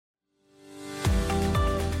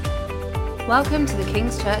Welcome to the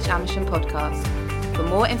King's Church Amersham podcast. For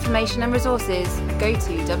more information and resources, go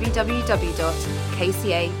to www.kca.church.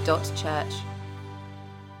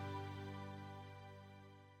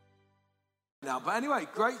 But anyway,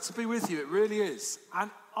 great to be with you. It really is.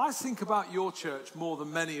 And I think about your church more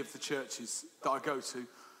than many of the churches that I go to.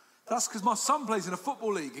 That's because my son plays in a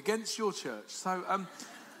football league against your church. So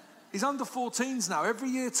he's under 14s now. Every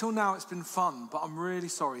year till now it's been fun, but I'm really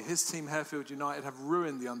sorry. His team, Harefield United, have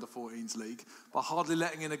ruined the under 14s league by hardly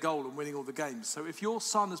letting in a goal and winning all the games. So if your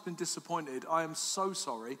son has been disappointed, I am so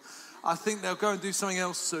sorry. I think they'll go and do something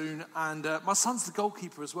else soon. And my son's the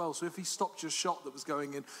goalkeeper as well. So if he stopped your shot that was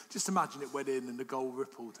going in, just imagine it went in and the goal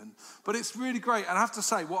rippled. But it's really great. And I have to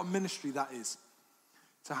say, what a ministry that is.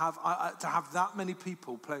 To have that many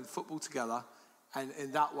people playing football together. And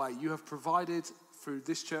in that way, you have provided through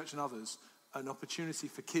this church and others an opportunity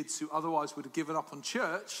for kids who otherwise would have given up on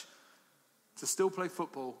church to still play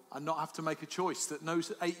football and not have to make a choice that no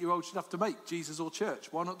 8-year-old should have to make, Jesus or church.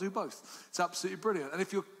 Why not do both? It's absolutely brilliant. And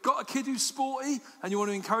if you've got a kid who's sporty and you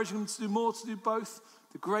want to encourage them to do more, to do both,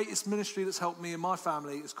 the greatest ministry that's helped me and my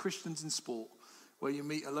family is Christians in Sport, where you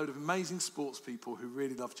meet a load of amazing sports people who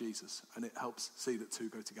really love Jesus, and it helps see that two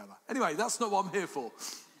go together. Anyway, that's not what I'm here for.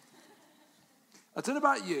 I don't know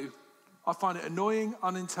about you, I find it annoying,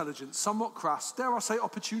 unintelligent, somewhat crass, dare I say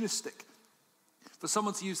opportunistic, for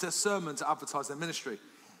someone to use their sermon to advertise their ministry.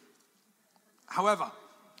 However,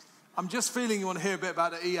 I'm just feeling you want to hear a bit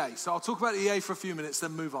about the EA. So I'll talk about the EA for a few minutes,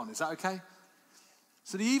 then move on. Is that okay?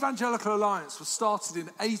 So the Evangelical Alliance was started in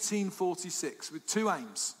 1846 with two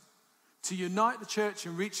aims: to unite the church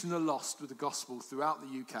in reaching the lost with the gospel throughout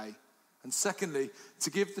the UK, and secondly,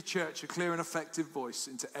 to give the church a clear and effective voice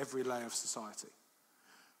into every layer of society.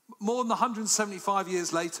 More than 175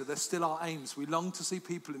 years later, they're still our aims. We long to see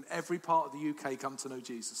people in every part of the UK come to know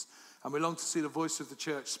Jesus. And we long to see the voice of the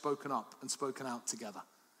church spoken up and spoken out together.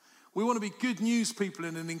 We want to be good news people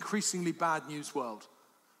in an increasingly bad news world.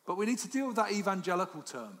 But we need to deal with that evangelical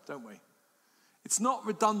term, don't we? It's not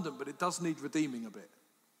redundant, but it does need redeeming a bit.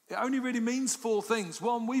 It only really means four things.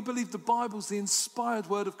 One, we believe the Bible's the inspired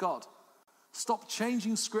word of God. Stop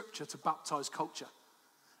changing scripture to baptize culture.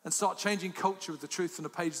 And start changing culture with the truth in the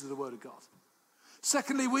pages of the Word of God.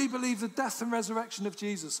 Secondly, we believe the death and resurrection of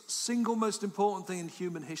Jesus, single most important thing in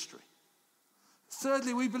human history.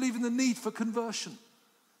 Thirdly, we believe in the need for conversion.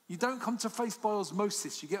 You don't come to faith by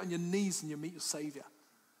osmosis. You get on your knees and you meet your Saviour.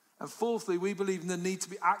 And fourthly, we believe in the need to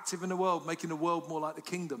be active in the world, making the world more like the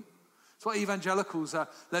kingdom. It's why evangelicals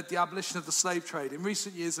led the abolition of the slave trade. In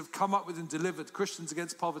recent years have come up with and delivered Christians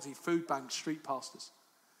Against Poverty, food banks, street pastors.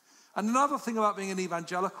 And another thing about being an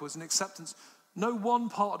evangelical is an acceptance. No one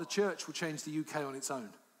part of the church will change the UK on its own.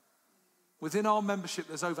 Within our membership,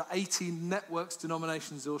 there's over 18 networks,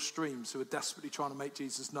 denominations, or streams who are desperately trying to make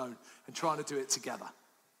Jesus known and trying to do it together.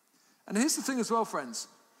 And here's the thing as well, friends.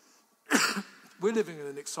 We're living in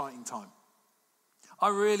an exciting time. I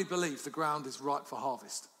really believe the ground is ripe for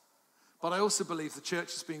harvest. But I also believe the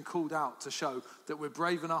church is being called out to show that we're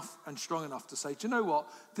brave enough and strong enough to say, do you know what?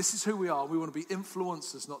 This is who we are. We want to be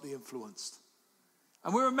influencers, not the influenced.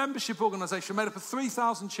 And we're a membership organisation made up of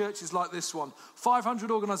 3,000 churches like this one,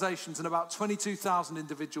 500 organisations and about 22,000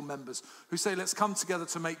 individual members who say, let's come together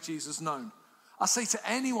to make Jesus known. I say to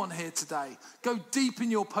anyone here today, go deep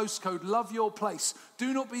in your postcode, love your place.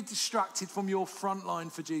 Do not be distracted from your front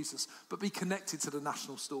line for Jesus, but be connected to the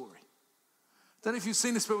national story. I don't know if you've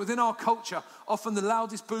seen this, but within our culture, often the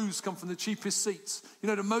loudest boos come from the cheapest seats. You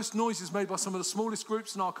know, the most noise is made by some of the smallest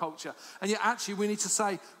groups in our culture. And yet actually we need to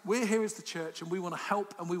say, we're here as the church and we want to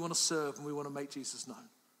help and we want to serve and we want to make Jesus known.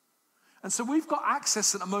 And so we've got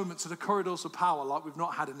access at the moment to the corridors of power like we've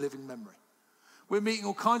not had in living memory. We're meeting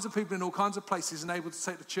all kinds of people in all kinds of places and able to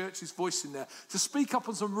take the church's voice in there, to speak up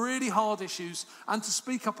on some really hard issues and to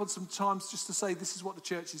speak up on some times just to say this is what the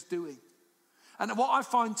church is doing. And what I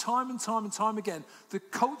find time and time again, the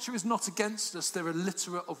culture is not against us, they're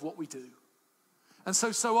illiterate of what we do. And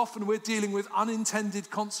so often we're dealing with unintended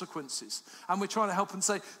consequences. And we're trying to help and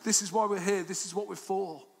say, this is why we're here, this is what we're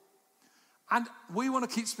for. And we want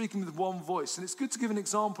to keep speaking with one voice. And it's good to give an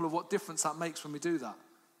example of what difference that makes when we do that.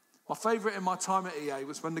 My favourite in my time at EA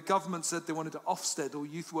was when the government said they wanted to Ofsted all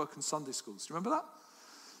youth work and Sunday schools. Do you remember that?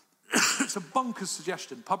 It's a bonkers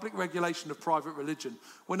suggestion, public regulation of private religion.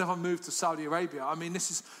 Whenever I moved to Saudi Arabia, I mean,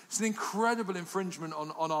 it's an incredible infringement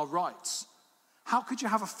on our rights. How could you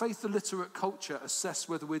have a faith-illiterate culture assess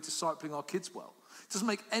whether we're discipling our kids well? It doesn't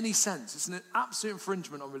make any sense. It's an absolute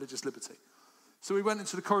infringement on religious liberty. So we went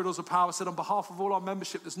into the corridors of power, said on behalf of all our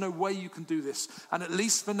membership, there's no way you can do this. And at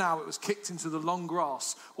least for now, it was kicked into the long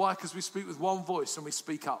grass. Why? Because we speak with one voice and we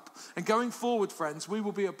speak up. And going forward, friends, we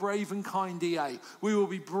will be a brave and kind EA. We will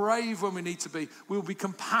be brave when we need to be. We will be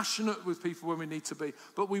compassionate with people when we need to be.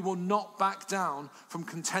 But we will not back down from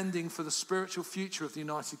contending for the spiritual future of the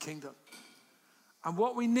United Kingdom. And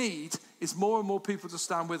what we need is more and more people to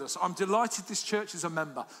stand with us. I'm delighted this church is a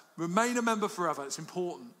member. Remain a member forever. It's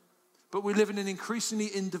important. But we live in an increasingly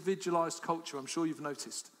individualized culture, I'm sure you've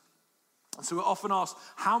noticed. And so we're often asked,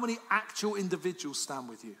 how many actual individuals stand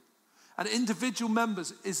with you? And individual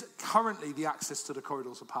members is currently the access to the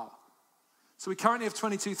corridors of power. So we currently have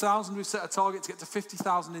 22,000. We've set a target to get to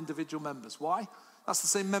 50,000 individual members. Why? That's the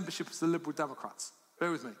same membership as the Liberal Democrats.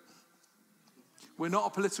 Bear with me. We're not a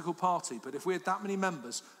political party, but if we had that many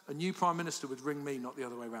members, a new Prime Minister would ring me, not the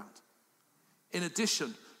other way around. In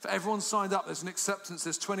addition, for everyone signed up, there's an acceptance,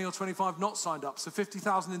 there's 20 or 25 not signed up. So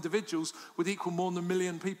 50,000 individuals would equal more than 1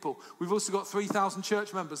 million people. We've also got 3,000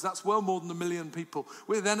 church members. That's well more than 1 million people.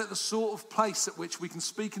 We're then at the sort of place at which we can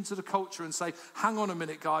speak into the culture and say, hang on a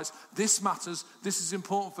minute, guys, this matters. This is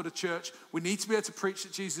important for the church. We need to be able to preach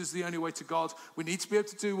that Jesus is the only way to God. We need to be able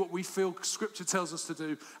to do what we feel Scripture tells us to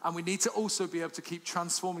do. And we need to also be able to keep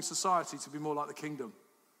transforming society to be more like the kingdom.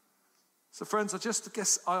 So friends,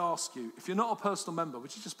 I ask you, if you're not a personal member,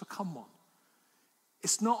 would you just become one?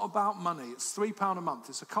 It's not about money. It's £3 a month.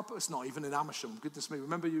 It's not even in Amersham. Goodness me,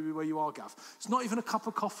 remember where you are, Gav. It's not even a cup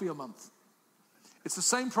of coffee a month. It's the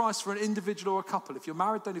same price for an individual or a couple. If you're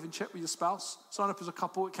married, don't even check with your spouse. Sign up as a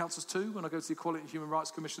couple, it counts as two when I go to the Equality and Human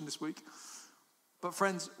Rights Commission this week. But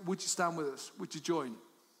friends, would you stand with us? Would you join?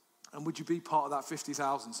 And would you be part of that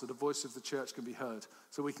 50,000 so the voice of the church can be heard,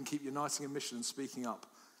 so we can keep uniting in mission and speaking up?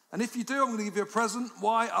 And if you do, I'm going to give you a present.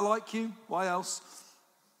 Why? I like you. Why else?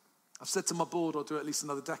 I've said to my board, I'll do at least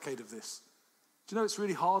another decade of this. Do you know it's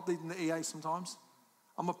really hard leading the EA sometimes?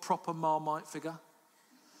 I'm a proper Marmite figure.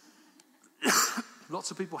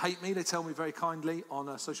 Lots of people hate me. They tell me very kindly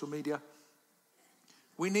on social media.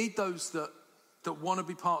 We need those that want to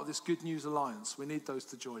be part of this Good News Alliance. We need those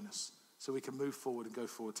to join us so we can move forward and go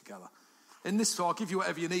forward together. In this, I'll give you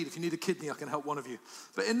whatever you need. If you need a kidney, I can help one of you.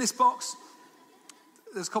 But in this box,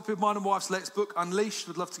 there's a copy of mine and wife's latest book, Unleashed.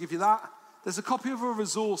 Would love to give you that. There's a copy of a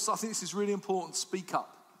resource. I think this is really important. Speak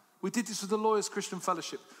Up. We did this with the Lawyers Christian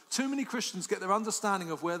Fellowship. Too many Christians get their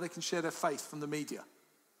understanding of where they can share their faith from the media.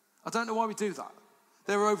 I don't know why we do that.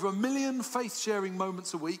 There are over 1 million faith-sharing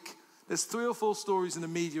moments a week. There's 3 or 4 stories in the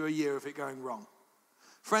media a year of it going wrong.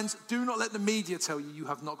 Friends, do not let the media tell you you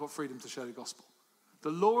have not got freedom to share the gospel. The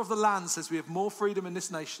law of the land says we have more freedom in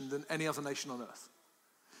this nation than any other nation on earth.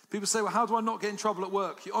 People say, well, how do I not get in trouble at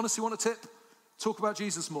work? You honestly want a tip? Talk about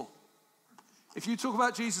Jesus more. If you talk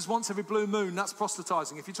about Jesus once every blue moon, that's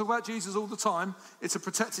proselytizing. If you talk about Jesus all the time, it's a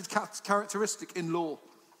protected characteristic in law.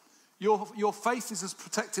 Your faith is as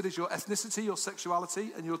protected as your ethnicity, your sexuality,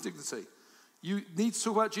 and your dignity. You need to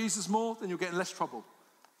talk about Jesus more, then you'll get in less trouble.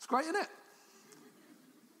 It's great, isn't it?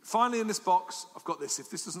 Finally, in this box, I've got this. If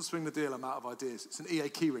this doesn't swing the deal, I'm out of ideas. It's an EA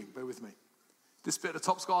keyring. Bear with me. This bit at the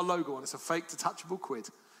top's got our logo on. It's a fake detachable quid.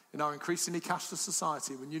 In our increasingly cashless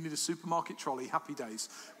society, when you need a supermarket trolley, happy days.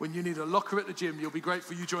 When you need a locker at the gym, you'll be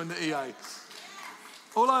grateful you joined the EA.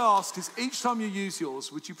 All I ask is each time you use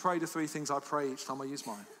yours, would you pray the 3 things I pray each time I use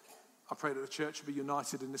mine? I pray that the church would be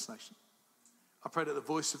united in this nation. I pray that the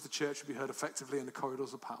voice of the church would be heard effectively in the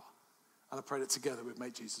corridors of power. And I pray that together we'd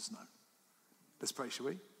make Jesus known. Let's pray, shall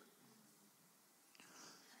we?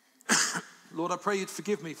 Lord, I pray you'd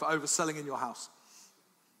forgive me for overselling in your house.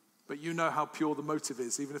 But you know how pure the motive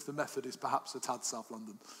is, even if the method is perhaps a tad South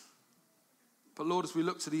London. But Lord, as we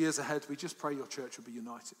look to the years ahead, we just pray your church would be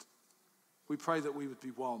united. We pray that we would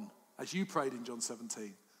be one, as you prayed in John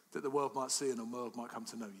 17, that the world might see and the world might come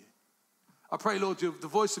to know you. I pray, Lord, the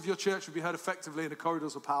voice of your church would be heard effectively in the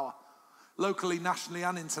corridors of power, locally, nationally,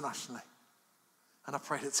 and internationally. And I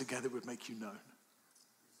pray that together we'd make you known.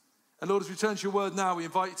 And Lord, as we turn to your word now, we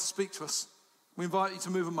invite you to speak to us. We invite you to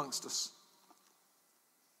move amongst us.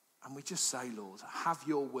 And we just say, Lord, have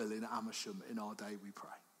your will in Amersham in our day, we pray.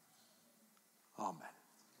 Amen.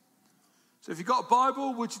 So if you've got a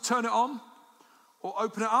Bible, would you turn it on or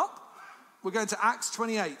open it up? We're going to Acts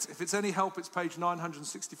 28. If it's any help, it's page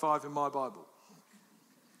 965 in my Bible.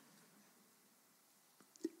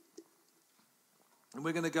 And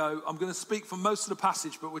we're going to go, I'm going to speak from most of the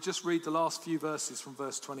passage, but we'll just read the last few verses from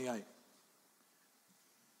verse 28.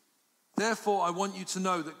 Therefore, I want you to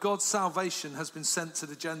know that God's salvation has been sent to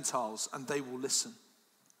the Gentiles, and they will listen.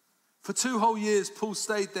 For 2 whole years, Paul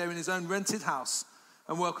stayed there in his own rented house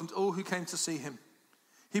and welcomed all who came to see him.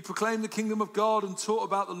 He proclaimed the kingdom of God and taught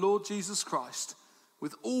about the Lord Jesus Christ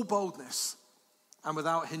with all boldness and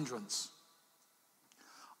without hindrance.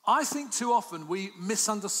 I think too often we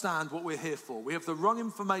misunderstand what we're here for. We have the wrong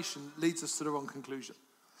information, leads us to the wrong conclusion.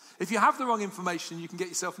 If you have the wrong information, you can get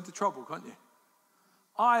yourself into trouble, can't you?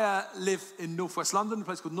 I live in northwest London, a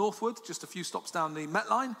place called Northwood, just a few stops down the Met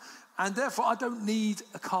Line, and therefore I don't need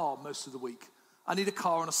a car most of the week. I need a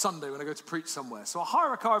car on a Sunday when I go to preach somewhere. So I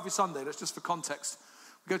hire a car every Sunday. That's just for context.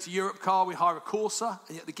 We go to Europe Car, we hire a Corsa,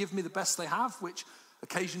 and yet they give me the best they have, which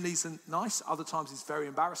occasionally isn't nice. Other times it's very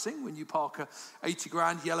embarrassing when you park a 80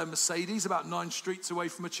 grand yellow Mercedes about 9 streets away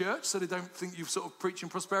from a church, so they don't think you're sort of preaching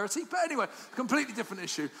prosperity. But anyway, completely different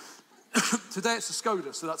issue. Today it's a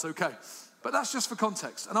Skoda, so that's okay. But that's just for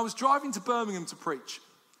context. And I was driving to Birmingham to preach,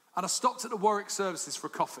 and I stopped at the Warwick services for a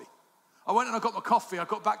coffee. I went and I got my coffee. I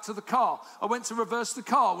got back to the car. I went to reverse the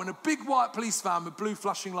car when a big white police van with blue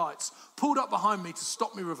flashing lights pulled up behind me to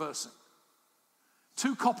stop me reversing.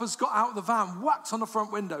 2 coppers got out of the van, whacked on the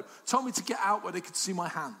front window, told me to get out where they could see my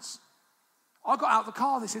hands. I got out of the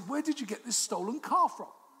car. They said, "Where did you get this stolen car from?"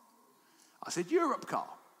 I said, "Europe Car."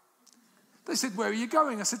 They said, "Where are you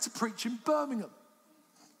going?" I said, "To preach in Birmingham."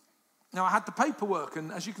 Now, I had the paperwork,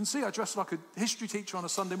 and as you can see, I dressed like a history teacher on a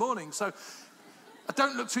Sunday morning, so I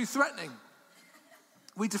don't look too threatening.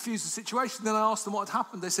 We diffused the situation. Then I asked them what had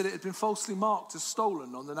happened. They said it had been falsely marked as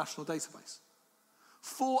stolen on the national database.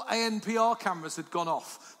 4 ANPR cameras had gone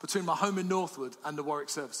off between my home in Northwood and the Warwick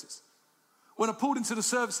services. When I pulled into the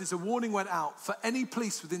services, a warning went out for any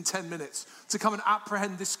police within 10 minutes to come and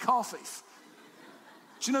apprehend this car thief.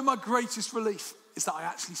 Do you know my greatest relief is that I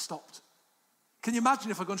actually stopped? Can you imagine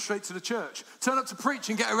if I'd gone straight to the church, turn up to preach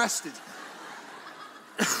and get arrested?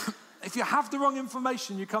 If you have the wrong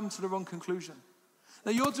information, you come to the wrong conclusion.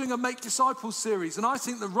 Now, you're doing a Make Disciples series, and I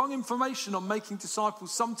think the wrong information on making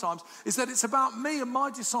disciples sometimes is that it's about me and my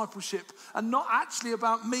discipleship and not actually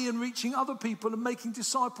about me and reaching other people and making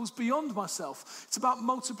disciples beyond myself. It's about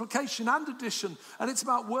multiplication and addition, and it's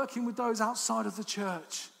about working with those outside of the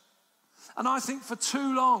church. And I think for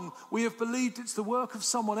too long, we have believed it's the work of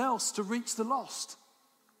someone else to reach the lost.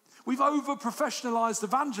 We've over-professionalized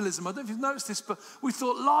evangelism. I don't know if you've noticed this, but we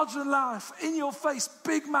thought larger than life, in your face,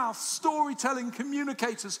 big mouth, storytelling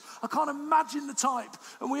communicators. I can't imagine the type.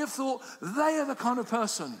 And we have thought they are the kind of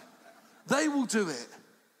person. They will do it.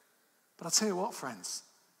 But I tell you what, friends,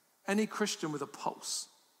 any Christian with a pulse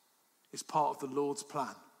is part of the Lord's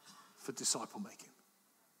plan for disciple making.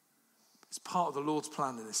 It's part of the Lord's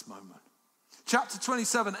plan in this moment. Chapter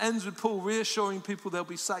 27 ends with Paul reassuring people they'll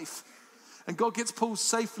be safe. And God gets Paul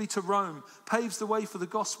safely to Rome, paves the way for the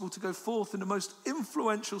gospel to go forth in the most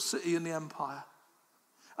influential city in the empire.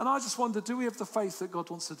 And I just wonder, do we have the faith that God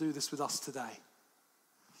wants to do this with us today?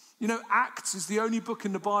 You know, Acts is the only book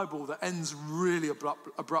in the Bible that ends really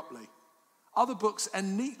abruptly. Other books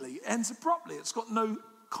end neatly, it ends abruptly. It's got no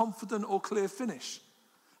confident or clear finish.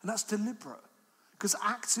 And that's deliberate, because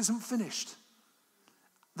Acts isn't finished.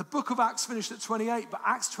 The book of Acts finished at 28, but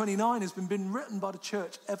Acts 29 has been written by the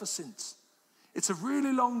church ever since. It's a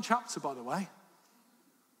really long chapter, by the way.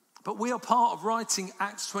 But we are part of writing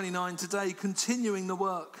Acts 29 today, continuing the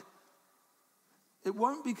work. It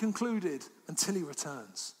won't be concluded until he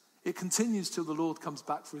returns. It continues till the Lord comes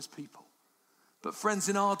back for his people. But friends,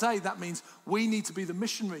 in our day, that means we need to be the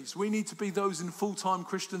missionaries. We need to be those in full-time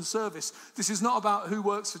Christian service. This is not about who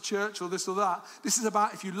works for church or this or that. This is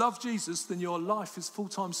about if you love Jesus, then your life is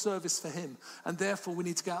full-time service for him. And therefore, we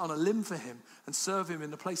need to get on a limb for him and serve him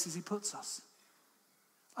in the places he puts us.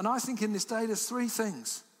 And I think in this day, there's 3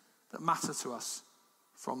 things that matter to us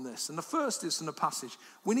from this. And the first is in the passage.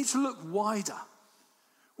 We need to look wider.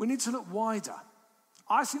 We need to look wider.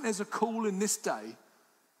 I think there's a call in this day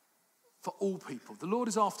for all people. The Lord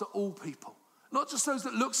is after all people. Not just those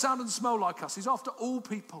that look, sound, and smell like us. He's after all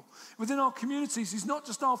people. Within our communities, he's not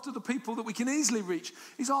just after the people that we can easily reach.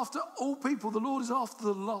 He's after all people. The Lord is after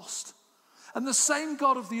the lost. And the same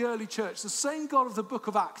God of the early church, the same God of the book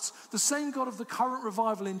of Acts, the same God of the current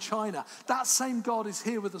revival in China, that same God is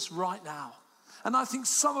here with us right now. And I think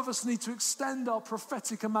some of us need to extend our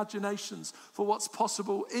prophetic imaginations for what's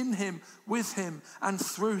possible in him, with him, and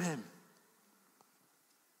through him.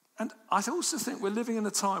 And I also think we're living in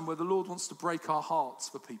a time where the Lord wants to break our hearts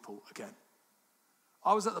for people again.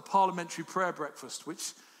 I was at the parliamentary prayer breakfast,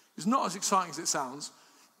 which is not as exciting as it sounds,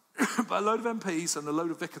 but a load of MPs and a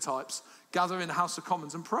load of vicar types gather in the House of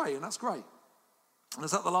Commons and pray, and that's great. And I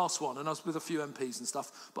was at the last one, and I was with a few MPs and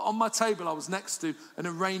stuff, but on my table I was next to an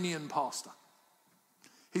Iranian pastor.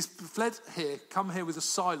 He's fled here, come here with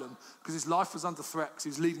asylum, because his life was under threat, because he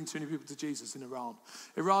was leading too many people to Jesus in Iran.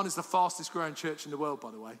 Iran is the fastest growing church in the world,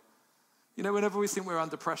 by the way. You know, whenever we think we're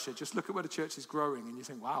under pressure, just look at where the church is growing and you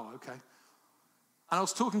think, wow, okay. And I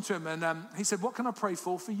was talking to him and he said, what can I pray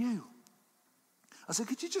for you? I said,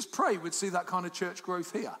 could you just pray we'd see that kind of church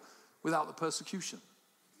growth here without the persecution?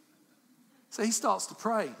 So he starts to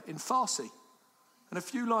pray in Farsi. And a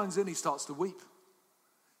few lines in, he starts to weep.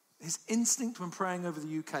 His instinct when praying over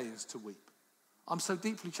the UK is to weep. I'm so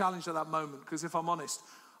deeply challenged at that moment because if I'm honest,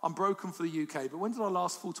 I'm broken for the UK. But when did I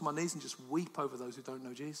last fall to my knees and just weep over those who don't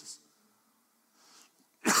know Jesus?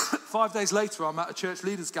 5 days later, I'm at a church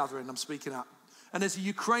leaders gathering I'm speaking at. And there's a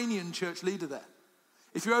Ukrainian church leader there.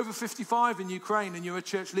 If you're over 55 in Ukraine and you're a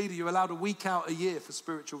church leader, you're allowed a week out a year for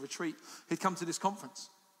spiritual retreat. He'd come to this conference.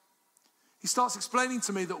 He starts explaining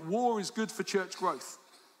to me that war is good for church growth.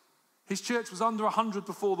 His church was under 100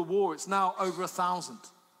 before the war. It's now over 1,000.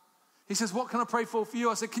 He says, what can I pray for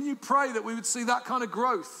you? I said, can you pray that we would see that kind of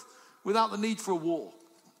growth without the need for a war?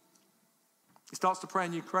 He starts to pray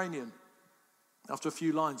in Ukrainian. After a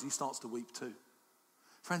few lines, he starts to weep too.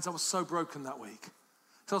 Friends, I was so broken that week.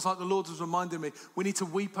 So it's like the Lord was reminding me, we need to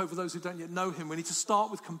weep over those who don't yet know him. We need to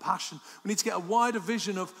start with compassion. We need to get a wider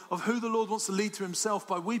vision of who the Lord wants to lead to himself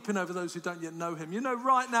by weeping over those who don't yet know him. You know,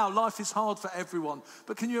 right now, life is hard for everyone.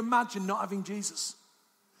 But can you imagine not having Jesus?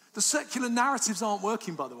 The secular narratives aren't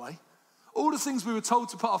working, by the way. All the things we were told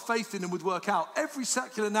to put our faith in and would work out, every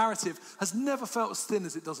secular narrative has never felt as thin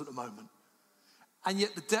as it does at the moment. And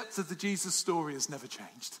yet the depth of the Jesus story has never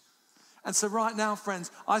changed. And so right now,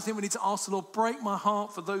 friends, I think we need to ask the Lord, break my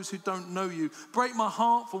heart for those who don't know you. Break my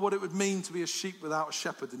heart for what it would mean to be a sheep without a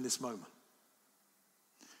shepherd in this moment.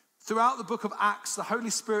 Throughout the book of Acts, the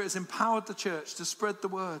Holy Spirit has empowered the church to spread the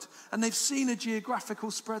word. And they've seen a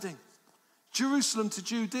geographical spreading. Jerusalem to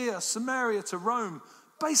Judea, Samaria to Rome,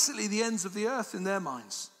 basically the ends of the earth in their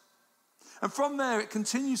minds. And from there, it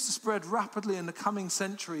continues to spread rapidly in the coming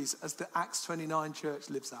centuries as the Acts 29 church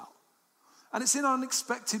lives out. And it's in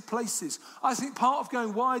unexpected places. I think part of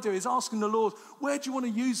going wider is asking the Lord, where do you want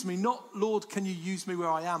to use me? Not, Lord, can you use me where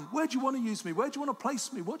I am? Where do you want to use me? Where do you want to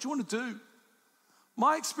place me? What do you want to do?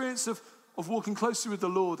 My experience of walking closely with the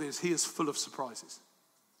Lord is he is full of surprises.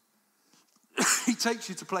 He takes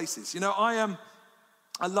you to places. You know, I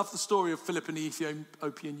love the story of Philip and the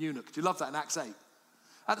Ethiopian eunuch. Do you love that in Acts 8?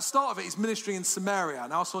 At the start of it, he's ministering in Samaria.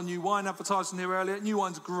 And I saw new wine advertising here earlier. New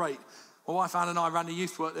wine's great. My wife Anne and I ran the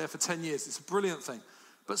youth work there for 10 years. It's a brilliant thing.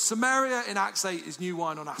 But Samaria in Acts 8 is new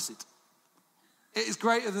wine on acid. It is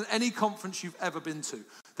greater than any conference you've ever been to.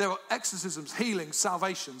 There are exorcisms, healings,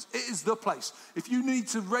 salvations. It is the place. If you need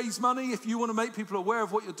to raise money, if you want to make people aware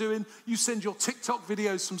of what you're doing, you send your TikTok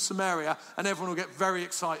videos from Samaria and everyone will get very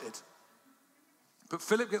excited. But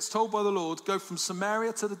Philip gets told by the Lord, go from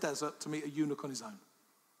Samaria to the desert to meet a eunuch on his own.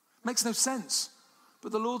 Makes no sense.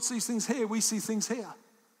 But the Lord sees things here, we see things here.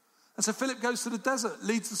 And so Philip goes to the desert,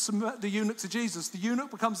 leads the eunuch to Jesus. The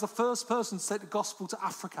eunuch becomes the first person to take the gospel to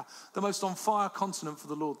Africa, the most on fire continent for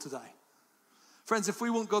the Lord today. Friends, if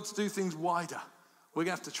we want God to do things wider, we're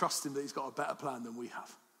going to have to trust him that he's got a better plan than we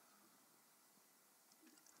have.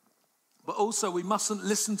 But also, we mustn't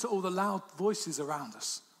listen to all the loud voices around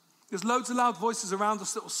us. There's loads of loud voices around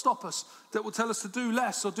us that will stop us, that will tell us to do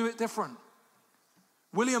less or do it different.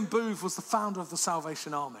 William Booth was the founder of the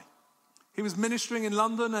Salvation Army. He was ministering in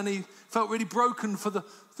London and he felt really broken for the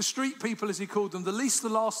street people, as he called them, the least, the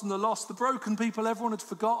last, and the lost, the broken people everyone had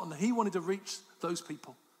forgotten. He wanted to reach those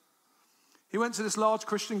people. He went to this large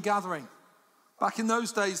Christian gathering. Back in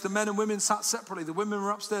those days, the men and women sat separately. The women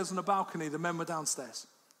were upstairs on the balcony, the men were downstairs.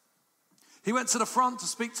 He went to the front to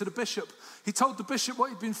speak to the bishop. He told the bishop what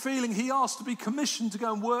he'd been feeling. He asked to be commissioned to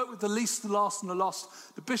go and work with the least, the last, and the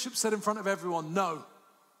lost. The bishop said in front of everyone, no.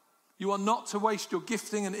 You are not to waste your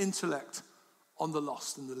gifting and intellect on the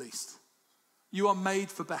lost and the least. You are made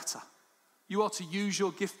for better. You are to use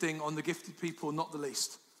your gifting on the gifted people, not the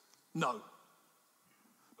least. No.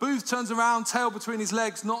 Booth turns around, tail between his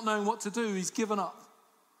legs, not knowing what to do. He's given up.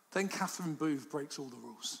 Then Catherine Booth breaks all the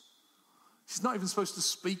rules. She's not even supposed to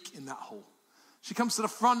speak in that hall. She comes to the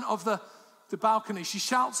front of the balcony. She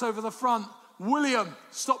shouts over the front, William,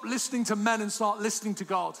 stop listening to men and start listening to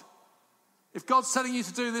God. If God's telling you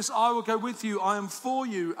to do this, I will go with you. I am for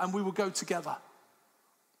you, and we will go together.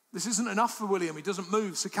 This isn't enough for William. He doesn't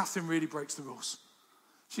move, so Catherine really breaks the rules.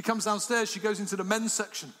 She comes downstairs. She goes into the men's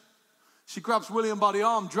section. She grabs William by the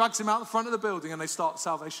arm, drags him out the front of the building, and they start the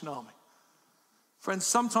Salvation Army. Friends,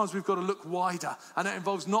 sometimes we've got to look wider, and it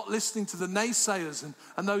involves not listening to the naysayers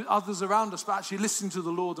and those others around us, but actually listening to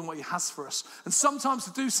the Lord and what he has for us. And sometimes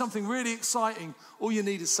to do something really exciting, all you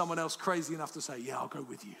need is someone else crazy enough to say, yeah, I'll go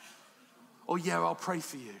with you. Or, yeah, I'll pray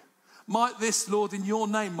for you. Might this, Lord, in your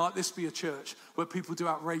name, might this be a church where people do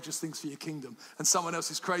outrageous things for your kingdom and someone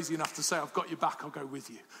else is crazy enough to say, I've got your back, I'll go with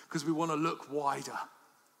you, because we want to look wider.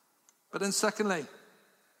 But then secondly,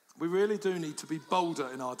 we really do need to be bolder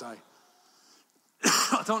in our day.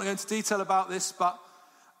 I don't want to go into detail about this, but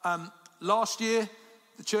last year,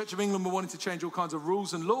 the Church of England were wanting to change all kinds of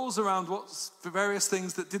rules and laws around for various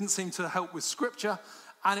things that didn't seem to help with Scripture,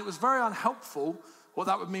 and it was very unhelpful what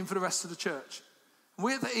that would mean for the rest of the church.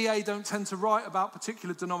 We at the EA don't tend to write about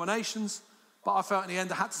particular denominations, but I felt in the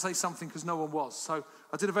end I had to say something because no one was. So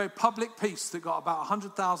I did a very public piece that got about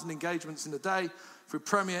 100,000 engagements in a day through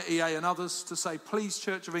Premier, EA and others to say, please,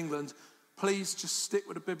 Church of England, please just stick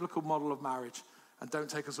with the biblical model of marriage and don't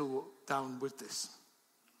take us all down with this.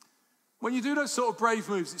 When you do those sort of brave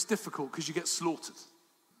moves, it's difficult because you get slaughtered.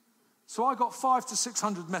 So I got 500 to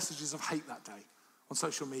 600 messages of hate that day on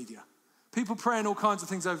social media. People praying all kinds of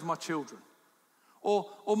things over my children. Or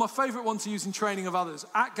my favourite one to use in training of others,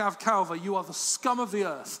 at Gavin Calver, you are the scum of the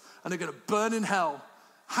earth and are going to burn in hell.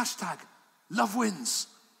 Hashtag love wins.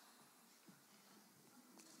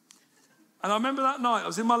 And I remember that night, I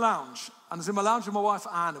was in my lounge with my wife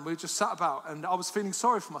Anne, and we just sat about, and I was feeling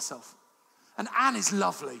sorry for myself. And Anne is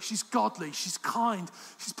lovely, she's godly, she's kind,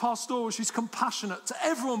 she's pastoral, she's compassionate to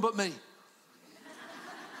everyone but me.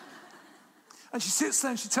 And she sits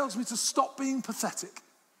there and she tells me to stop being pathetic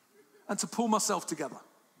and to pull myself together.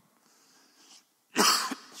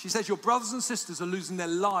 She says, your brothers and sisters are losing their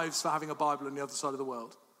lives for having a Bible on the other side of the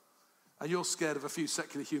world. And you're scared of a few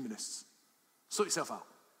secular humanists. Sort yourself out.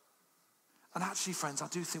 And actually, friends, I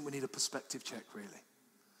do think we need a perspective check, really.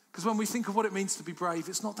 Because when we think of what it means to be brave,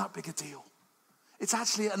 it's not that big a deal. It's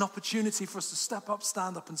actually an opportunity for us to step up,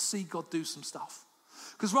 stand up, and see God do some stuff.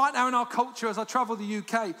 Because right now in our culture, as I travel the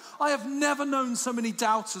UK, I have never known so many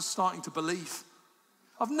doubters starting to believe.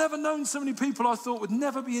 I've never known so many people I thought would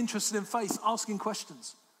never be interested in faith asking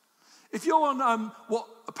questions. If you're on what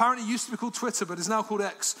apparently used to be called Twitter, but is now called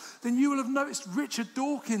X, then you will have noticed Richard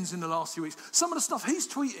Dawkins in the last few weeks. Some of the stuff he's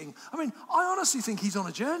tweeting, I honestly think he's on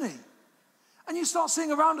a journey. And you start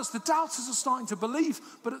seeing around us, the doubters are starting to believe,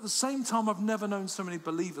 but at the same time, I've never known so many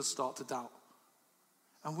believers start to doubt.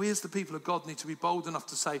 And we as the people of God need to be bold enough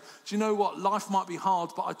to say, do you know what? Life might be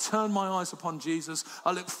hard, but I turn my eyes upon Jesus.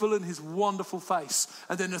 I look full in his wonderful face.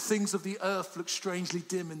 And then the things of the earth look strangely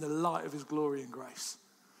dim in the light of his glory and grace.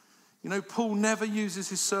 You know, Paul never uses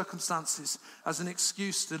his circumstances as an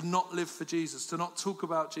excuse to not live for Jesus, to not talk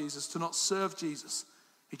about Jesus, to not serve Jesus.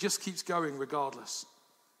 He just keeps going regardless.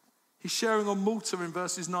 He's sharing on Malta in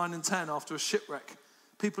verses 9 and 10 after a shipwreck.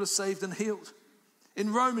 People are saved and healed.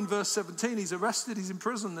 In Rome in verse 17, he's arrested, he's in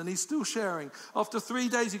prison, and he's still sharing. After 3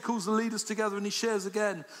 days, he calls the leaders together and he shares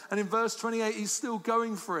again. And in verse 28, he's still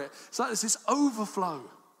going for it. It's like there's this overflow.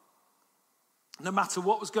 No matter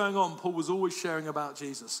what was going on, Paul was always sharing about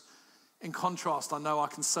Jesus. In contrast, I know I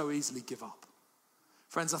can so easily give up.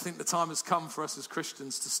 Friends, I think the time has come for us as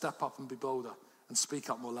Christians to step up and be bolder and speak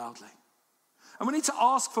up more loudly. And we need to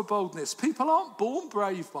ask for boldness. People aren't born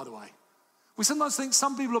brave, by the way. We sometimes think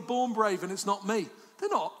some people are born brave and it's not me. They're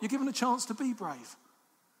not. You're given a chance to be brave.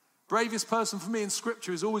 Bravest person for me in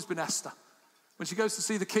Scripture has always been Esther. When she goes to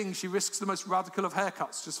see the king, she risks the most radical of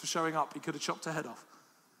haircuts just for showing up. He could have chopped her head off.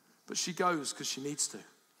 But she goes because she needs to.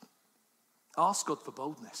 Ask God for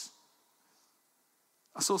boldness.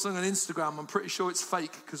 I saw something on Instagram. I'm pretty sure it's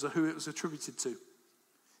fake because of who it was attributed to. It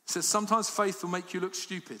says, sometimes faith will make you look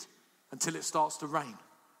stupid until it starts to rain.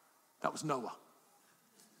 That was Noah.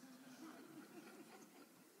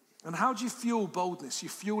 And how do you fuel boldness? You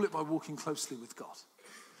fuel it by walking closely with God.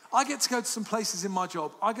 I get to go to some places in my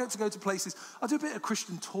job. I get to go to places, I do a bit of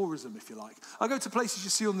Christian tourism, if you like. I go to places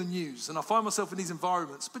you see on the news, and I find myself in these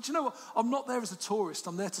environments. But you know what? I'm not there as a tourist.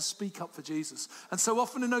 I'm there to speak up for Jesus. And so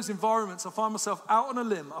often in those environments, I find myself out on a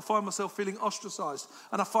limb. I find myself feeling ostracized.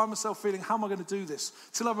 And I find myself feeling, how am I going to do this?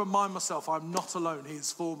 Till I remind myself, I'm not alone. He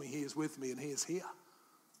is for me. He is with me, and he is here.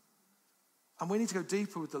 And we need to go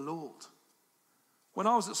deeper with the Lord. When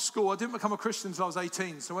I was at school, I didn't become a Christian until I was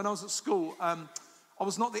 18. So when I was at school, I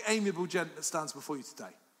was not the amiable gent that stands before you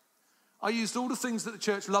today. I used all the things that the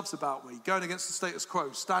church loves about me, going against the status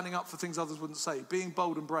quo, standing up for things others wouldn't say, being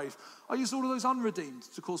bold and brave. I used all of those unredeemed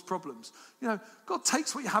to cause problems. You know, God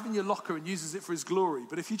takes what you have in your locker and uses it for his glory.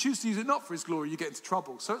 But if you choose to use it not for his glory, you get into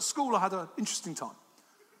trouble. So at school, I had an interesting time.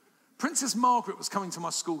 Princess Margaret was coming to my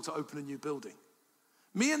school to open a new building.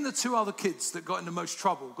 Me and the two other kids that got in the most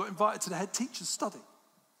trouble got invited to the head teacher's study.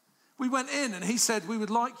 We went in and he said, we would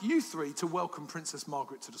like you three to welcome Princess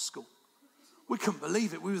Margaret to the school. We couldn't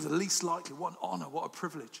believe it. We were the least likely. What an honor, what a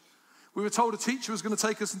privilege. We were told a teacher was going to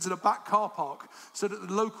take us into the back car park so that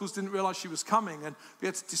the locals didn't realize she was coming, and we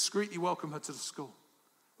had to discreetly welcome her to the school.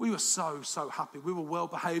 We were so happy. We were well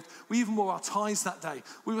behaved. We even wore our ties that day.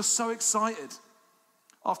 We were so excited.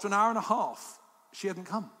 After an hour and a half, she hadn't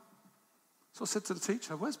come. So I said to the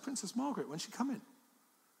teacher, "Where's Princess Margaret? When's she come in?"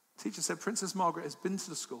 The teacher said, "Princess Margaret has been to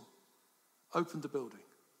the school, opened the building,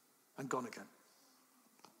 and gone again."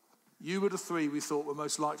 You were the three we thought were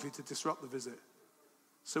most likely to disrupt the visit.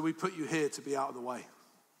 So we put you here to be out of the way.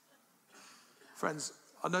 Friends,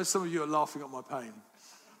 I know some of you are laughing at my pain.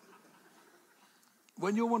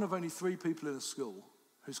 When you're one of only 3 people in a school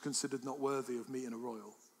who's considered not worthy of meeting a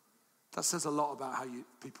royal, that says a lot about how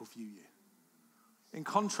people view you. In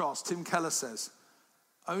contrast, Tim Keller says,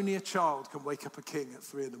 only a child can wake up a king at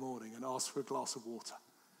 3 a.m. and ask for a glass of water.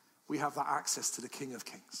 We have that access to the King of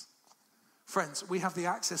Kings. Friends, we have the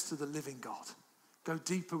access to the living God. Go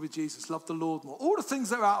deeper with Jesus. Love the Lord more. All the things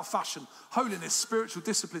that are out of fashion, holiness, spiritual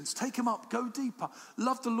disciplines, take them up. Go deeper.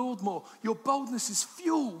 Love the Lord more. Your boldness is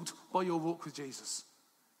fueled by your walk with Jesus.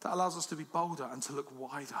 That allows us to be bolder and to look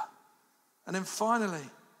wider. And then finally,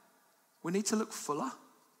 we need to look fuller.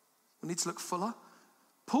 We need to look fuller.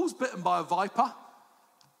 Paul's bitten by a viper.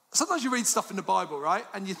 Sometimes you read stuff in the Bible, right?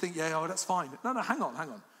 And you think, yeah, that's fine. No, hang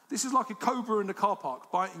on. This is like a cobra in the car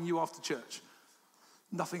park biting you after church.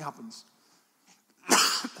 Nothing happens.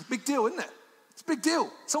 It's a big deal, isn't it? It's a big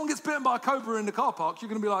deal. Someone gets bitten by a cobra in the car park, you're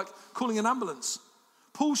going to be like calling an ambulance.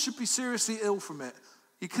 Paul should be seriously ill from it.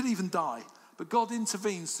 He could even die. But God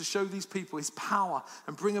intervenes to show these people his power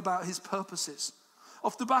and bring about his purposes.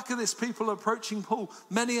 Off the back of this, people are approaching Paul.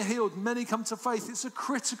 Many are healed, many come to faith. It's a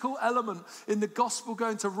critical element in the gospel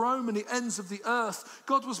going to Rome and the ends of the earth.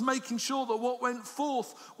 God was making sure that what went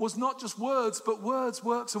forth was not just words, but words,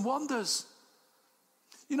 works, and wonders.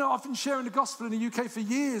 You know, I've been sharing the gospel in the UK for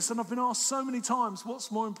years, and I've been asked so many times,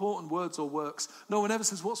 what's more important, words or works? No one ever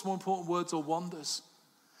says what's more important, words or wonders.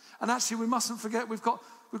 And actually, we mustn't forget we've got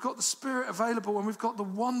the Spirit available, and we've got the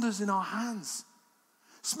wonders in our hands.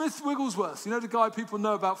 Smith Wigglesworth, you know the guy people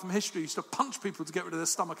know about from history, used to punch people to get rid of their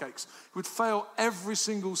stomach aches. He would fail every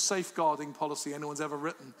single safeguarding policy anyone's ever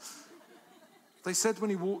written. They said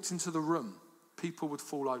when he walked into the room, people would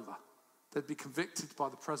fall over. They'd be convicted by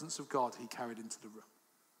the presence of God he carried into the room.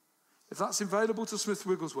 If that's available to Smith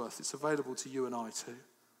Wigglesworth, it's available to you and I too.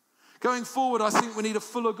 Going forward, I think we need a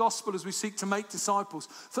fuller gospel as we seek to make disciples.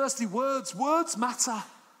 Firstly, words. Words matter.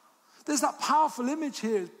 There's that powerful image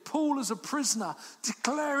here. Paul as a prisoner,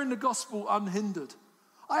 declaring the gospel unhindered.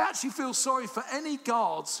 I actually feel sorry for any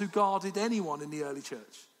guards who guarded anyone in the early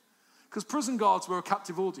church. Because prison guards were a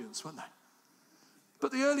captive audience, weren't they?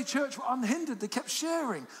 But the early church were unhindered. They kept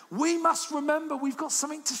sharing. We must remember we've got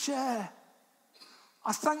something to share.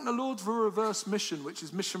 I thank the Lord for a reverse mission, which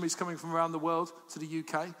is missionaries coming from around the world to the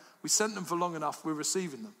UK. We sent them for long enough, we're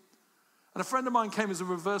receiving them. And a friend of mine came as a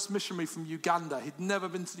reverse missionary from Uganda. He'd never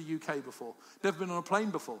been to the UK before, never been on a plane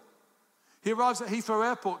before. He arrives at Heathrow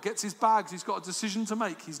Airport, gets his bags, he's got a decision to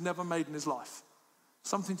make he's never made in his life.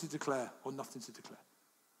 Something to declare or nothing to declare.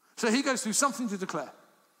 So he goes through something to declare.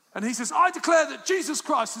 And he says, I declare that Jesus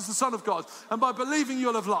Christ is the Son of God, and by believing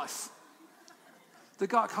you'll have life. The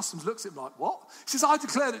guy at customs looks at him like, what? He says, I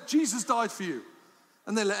declare that Jesus died for you.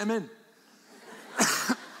 And they let him in.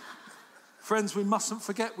 Friends, we mustn't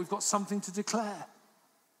forget we've got something to declare.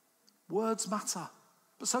 Words matter,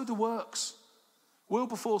 but so do works.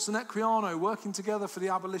 Wilberforce and Equiano working together for the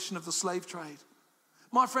abolition of the slave trade.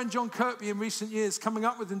 My friend John Kirkby in recent years coming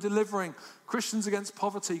up with and delivering Christians Against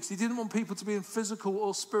Poverty because he didn't want people to be in physical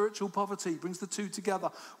or spiritual poverty. He brings the two together.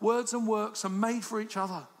 Words and works are made for each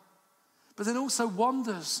other. But then also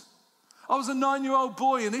wonders. I was a 9-year-old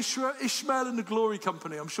boy in Ishmael and the Glory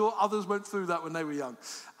Company. I'm sure others went through that when they were young.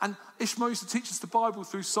 And Ishmael used to teach us the Bible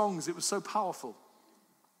through songs. It was so powerful.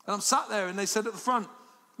 And I'm sat there and they said at the front,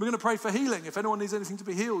 we're going to pray for healing. If anyone needs anything to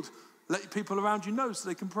be healed, let people around you know so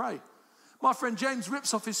they can pray. My friend James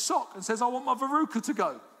rips off his sock and says, I want my verruca to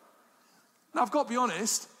go. Now, I've got to be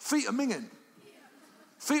honest, feet are minging.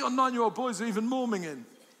 Feet on 9-year-old boys are even more minging.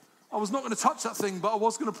 I was not going to touch that thing, but I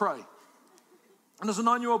was going to pray. And as a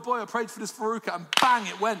 9-year-old boy, I prayed for this verruca and bang,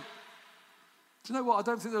 it went. Do you know what? I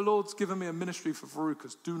don't think the Lord's given me a ministry for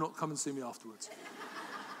verrucas. Do not come and see me afterwards.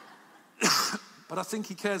 But I think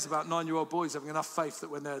he cares about 9-year-old boys having enough faith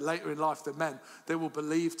that when they're later in life, they're men, they will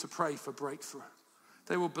believe to pray for breakthrough.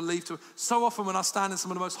 They will believe to. So often when I stand in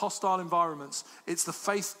some of the most hostile environments, it's the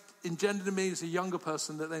faith engendered in me as a younger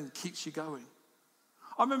person that then keeps you going.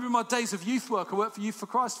 I remember in my days of youth work, I worked for Youth for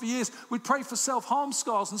Christ for years, we'd pray for self-harm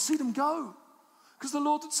scars and see them go. Because the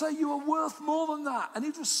Lord would say, you are worth more than that. And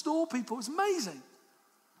he'd restore people. It was amazing.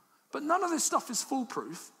 But none of this stuff is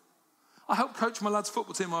foolproof. I helped coach my lads'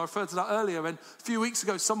 football team. I referred to that earlier. And a few weeks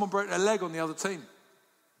ago, someone broke their leg on the other team.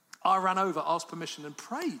 I ran over, asked permission, and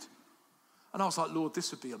prayed. And I was like, Lord,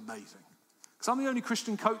 this would be amazing. Because I'm the only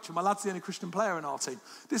Christian coach, and my lad's the only Christian player in our team.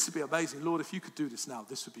 This would be amazing. Lord, if you could do this now,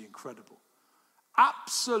 this would be incredible.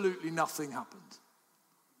 Absolutely nothing happened.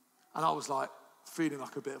 And I was like, feeling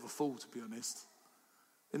like a bit of a fool, to be honest.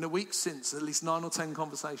 In the weeks since, at least 9 or 10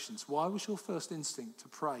 conversations. Why was your first instinct to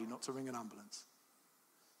pray, not to ring an ambulance?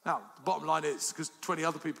 Now, the bottom line is because 20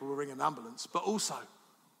 other people were ringing an ambulance, but also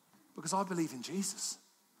because I believe in Jesus.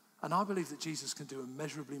 And I believe that Jesus can do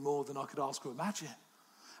immeasurably more than I could ask or imagine.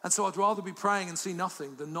 And so I'd rather be praying and see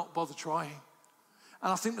nothing than not bother trying.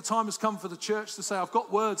 And I think the time has come for the church to say, I've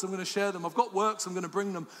got words, I'm going to share them. I've got works, I'm going to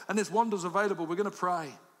bring them. And there's wonders available, we're going to pray.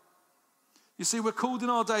 You see, we're called in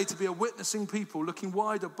our day to be a witnessing people, looking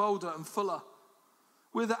wider, bolder, and fuller.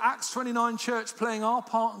 We're the Acts 29 church playing our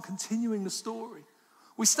part and continuing the story.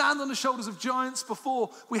 We stand on the shoulders of giants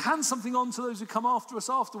before we hand something on to those who come after us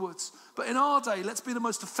afterwards. But in our day, let's be the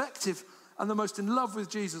most effective and the most in love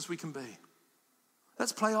with Jesus we can be.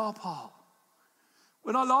 Let's play our part.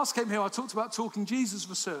 When I last came here, I talked about Talking Jesus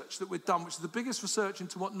research that we'd done, which is the biggest research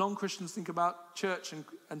into what non-Christians think about church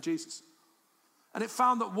and Jesus. And it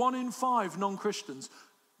found that 1 in 5 non-Christians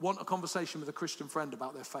want a conversation with a Christian friend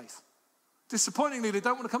about their faith. Disappointingly, they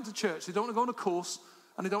don't want to come to church, they don't want to go on a course,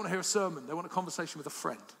 and they don't want to hear a sermon. They want a conversation with a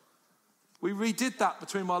friend. We redid that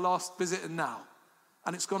between my last visit and now,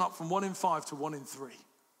 and it's gone up from 1 in 5 to 1 in 3.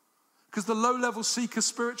 Because the low-level seeker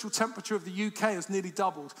spiritual temperature of the UK has nearly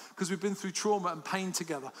doubled because we've been through trauma and pain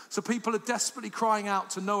together. So people are desperately crying out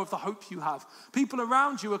to know of the hope you have. People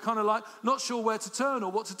around you are kind of like not sure where to turn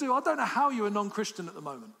or what to do. I don't know how you're a non-Christian at the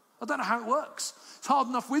moment. I don't know how it works. It's hard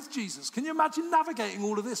enough with Jesus. Can you imagine navigating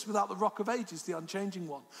all of this without the Rock of Ages, the unchanging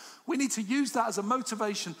one? We need to use that as a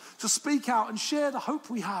motivation to speak out and share the hope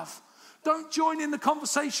we have. Don't join in the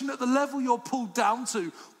conversation at the level you're pulled down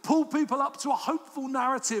to. Pull people up to a hopeful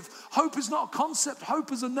narrative. Hope is not a concept.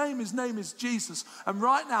 Hope is a name. His name is Jesus. And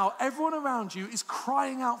right now, everyone around you is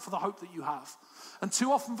crying out for the hope that you have. And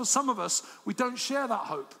too often for some of us, we don't share that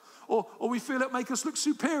hope. Or we feel it make us look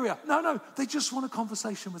superior. No, they just want a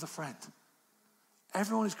conversation with a friend.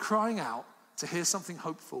 Everyone is crying out to hear something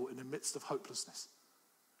hopeful in the midst of hopelessness.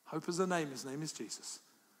 Hope is a name. His name is Jesus.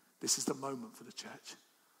 This is the moment for the church.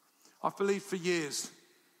 I've believed for years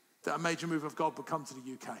that a major move of God would come to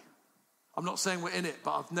the UK. I'm not saying we're in it,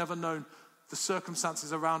 but I've never known the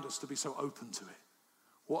circumstances around us to be so open to it.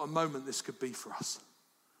 What a moment this could be for us.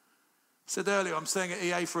 I said earlier, I'm staying at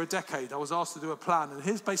EA for a decade. I was asked to do a plan, and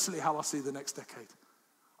here's basically how I see the next decade.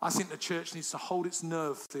 I think the church needs to hold its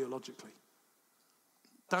nerve theologically.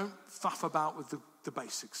 Don't faff about with the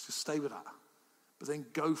basics, just stay with that. But then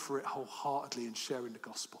go for it wholeheartedly in sharing the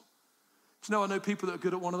gospel. Do you know, I know people that are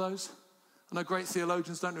good at one of those. I know great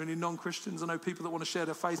theologians, don't know any non-Christians. I know people that want to share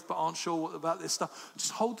their faith but aren't sure about this stuff.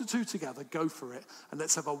 Just hold the two together, go for it, and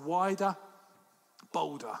let's have a wider,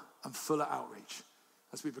 bolder, and fuller outreach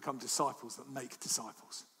as we become disciples that make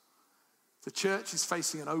disciples. The church is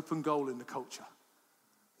facing an open goal in the culture.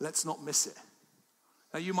 Let's not miss it.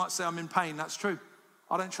 Now, you might say, I'm in pain. That's true.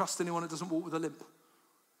 I don't trust anyone that doesn't walk with a limp.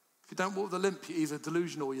 If you don't walk with a limp, you're either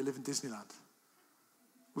delusional or you live in Disneyland.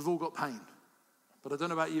 We've all got pain. But I don't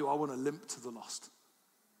know about you, I want to limp to the lost.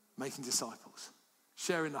 Making disciples.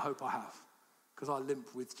 Sharing the hope I have. Because I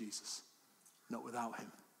limp with Jesus, not without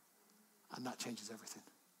him. And that changes everything.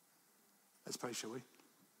 Let's pray, shall we?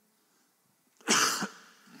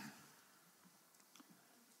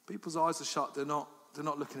 People's eyes are shut. They're not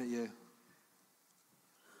looking at you.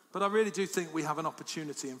 But I really do think we have an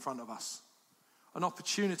opportunity in front of us. An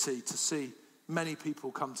opportunity to see many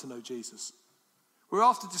people come to know Jesus. We're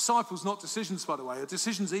after disciples, not decisions, by the way. A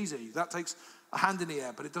decision's easy. That takes a hand in the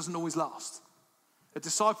air, but it doesn't always last. A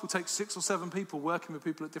disciple takes 6 or 7 people working with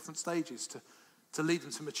people at different stages to lead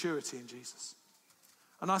them to maturity in Jesus.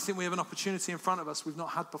 And I think we have an opportunity in front of us we've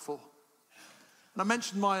not had before. And I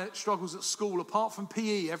mentioned my struggles at school. Apart from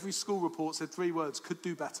PE, every school report said 3 words: could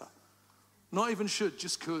do better. Not even should,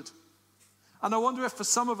 just could. And I wonder if for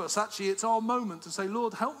some of us, actually, it's our moment to say,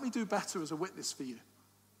 Lord, help me do better as a witness for you.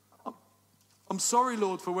 I'm sorry,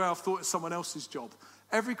 Lord, for where I've thought it's someone else's job.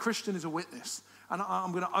 Every Christian is a witness. And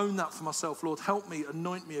I'm going to own that for myself. Lord, help me,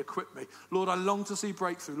 anoint me, equip me. Lord, I long to see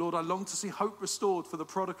breakthrough. Lord, I long to see hope restored for the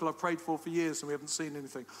prodigal I've prayed for years and we haven't seen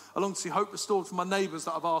anything. I long to see hope restored for my neighbours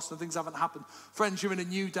that I've asked and things haven't happened. Friends, you're in a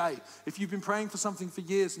new day. If you've been praying for something for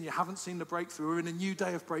years and you haven't seen the breakthrough, we're in a new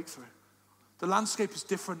day of breakthrough. The landscape is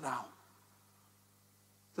different now.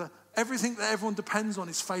 Everything that everyone depends on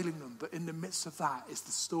is failing them. But in the midst of that is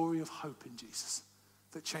the story of hope in Jesus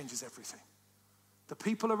that changes everything. The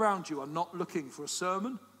people around you are not looking for a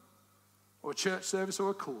sermon or a church service or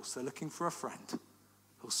a course. They're looking for a friend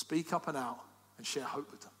who'll speak up and out and share hope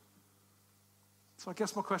with them. So I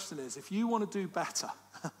guess my question is, if you want to do better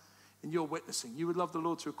in your witnessing, you would love the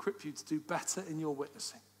Lord to equip you to do better in your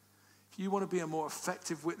witnessing. If you want to be a more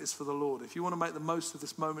effective witness for the Lord, if you want to make the most of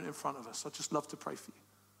this moment in front of us, I'd just love to pray for you.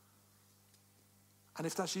 And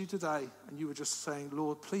if that's you today and you were just saying,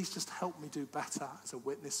 Lord, please just help me do better as a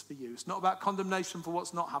witness for you. It's not about condemnation for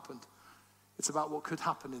what's not happened. It's about what could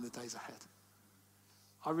happen in the days ahead.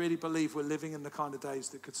 I really believe we're living in the kind of days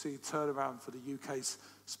that could see a turnaround for the UK's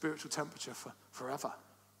spiritual temperature for forever.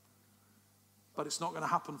 But it's not going to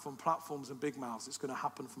happen from platforms and big mouths. It's going to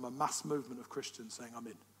happen from a mass movement of Christians saying,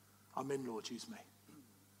 I'm in, Lord, use me.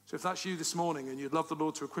 So if that's you this morning and you'd love the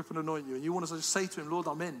Lord to equip and anoint you and you want to just say to him, Lord,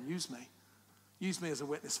 I'm in, use me. Use me as a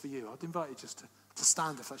witness for you. I'd invite you just to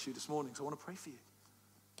stand if that's you this morning, because I want to pray for you.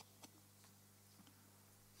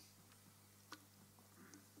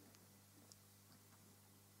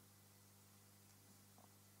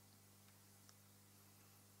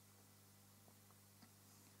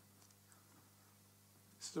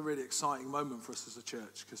 This is a really exciting moment for us as a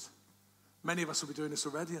church, because many of us will be doing this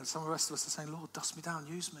already, and some of the rest of us are saying, Lord, dust me down,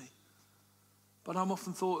 use me. But I'm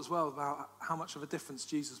often thought as well about how much of a difference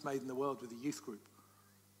Jesus made in the world with the youth group.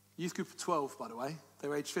 Youth group of 12, by the way. They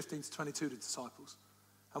were aged 15 to 22, the disciples.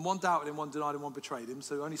 And one doubted him, one denied him, one betrayed him.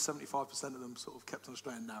 So only 75% of them sort of kept on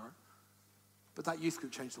straight and narrow. But that youth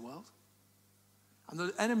group changed the world. And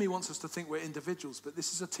the enemy wants us to think we're individuals, but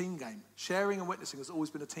this is a team game. Sharing and witnessing has always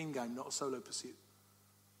been a team game, not a solo pursuit.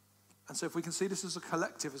 And so if we can see this as a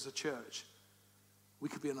collective, as a church, we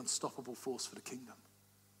could be an unstoppable force for the kingdom.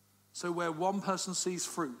 So where one person sees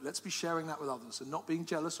fruit, let's be sharing that with others and not being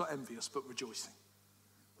jealous or envious, but rejoicing.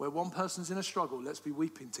 Where one person's in a struggle, let's be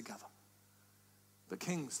weeping together. But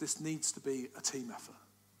Kings, this needs to be a team effort,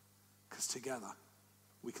 because together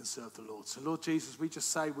we can serve the Lord. So Lord Jesus, we just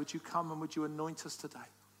say, would you come and would you anoint us today?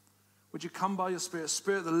 Would you come by your Spirit,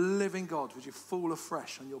 Spirit of the living God, would you fall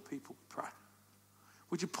afresh on your people, we pray.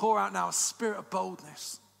 Would you pour out now a spirit of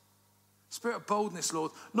boldness? Spirit of boldness,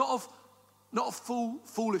 Lord, not of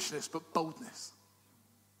foolishness, but boldness.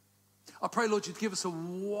 I pray, Lord, you'd give us a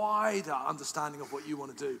wider understanding of what you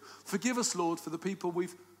want to do. Forgive us, Lord, for the people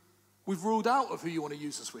we've ruled out of who you want to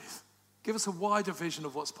use us with. Give us a wider vision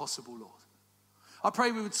of what's possible, Lord. I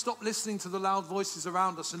pray we would stop listening to the loud voices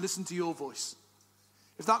around us and listen to your voice.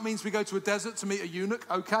 If that means we go to a desert to meet a eunuch,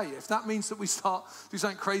 okay. If that means that we start do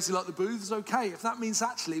something crazy like the booths, okay. If that means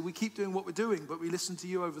actually we keep doing what we're doing, but we listen to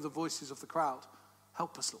you over the voices of the crowd,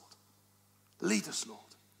 help us, Lord. Lead us, Lord.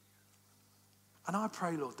 And I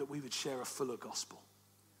pray, Lord, that we would share a fuller gospel.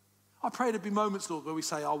 I pray there'd be moments, Lord, where we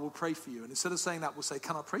say, I will pray for you. And instead of saying that, we'll say,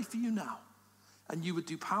 can I pray for you now? And you would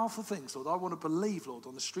do powerful things, Lord. I want to believe, Lord,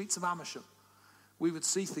 on the streets of Amersham, we would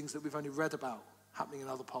see things that we've only read about happening in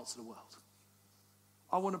other parts of the world.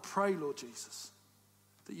 I want to pray, Lord Jesus,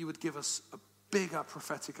 that you would give us a bigger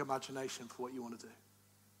prophetic imagination for what you want to do.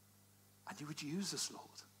 And you would use us, Lord.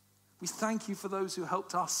 We thank you for those who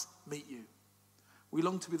helped us meet you. We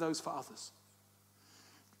long to be those for others.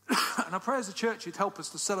 And I pray as a church you'd help us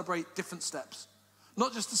to celebrate different steps.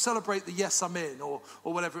 Not just to celebrate the yes, I'm in, or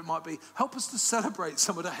whatever it might be. Help us to celebrate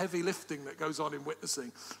some of the heavy lifting that goes on in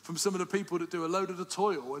witnessing from some of the people that do a load of the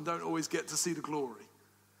toil and don't always get to see the glory.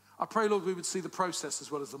 I pray, Lord, we would see the process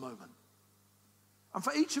as well as the moment. And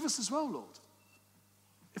for each of us as well, Lord,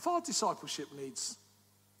 if our discipleship needs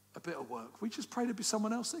a bit of work, we just pray to be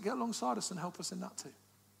someone else that get alongside us and help us in that too.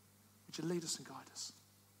 Would you lead us and guide us?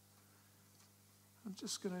 I'm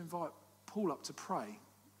just going to invite Paul up to pray,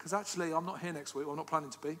 because actually I'm not here next week, or I'm not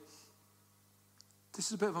planning to be. This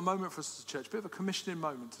is a bit of a moment for us as a church, a bit of a commissioning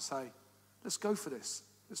moment to say, let's go for this.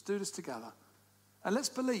 Let's do this together. And let's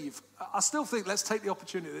believe, I still think let's take the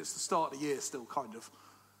opportunity, it's the start of the year still kind of.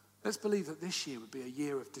 Let's believe that this year would be a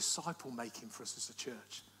year of disciple making for us as a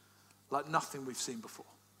church, like nothing we've seen before.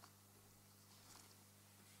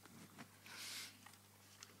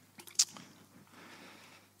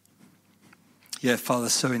 Yeah, Father,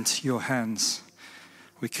 so into your hands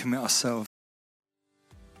we commit ourselves.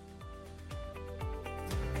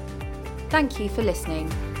 Thank you for listening.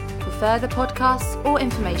 For further podcasts or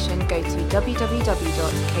information, go to www.kca.church.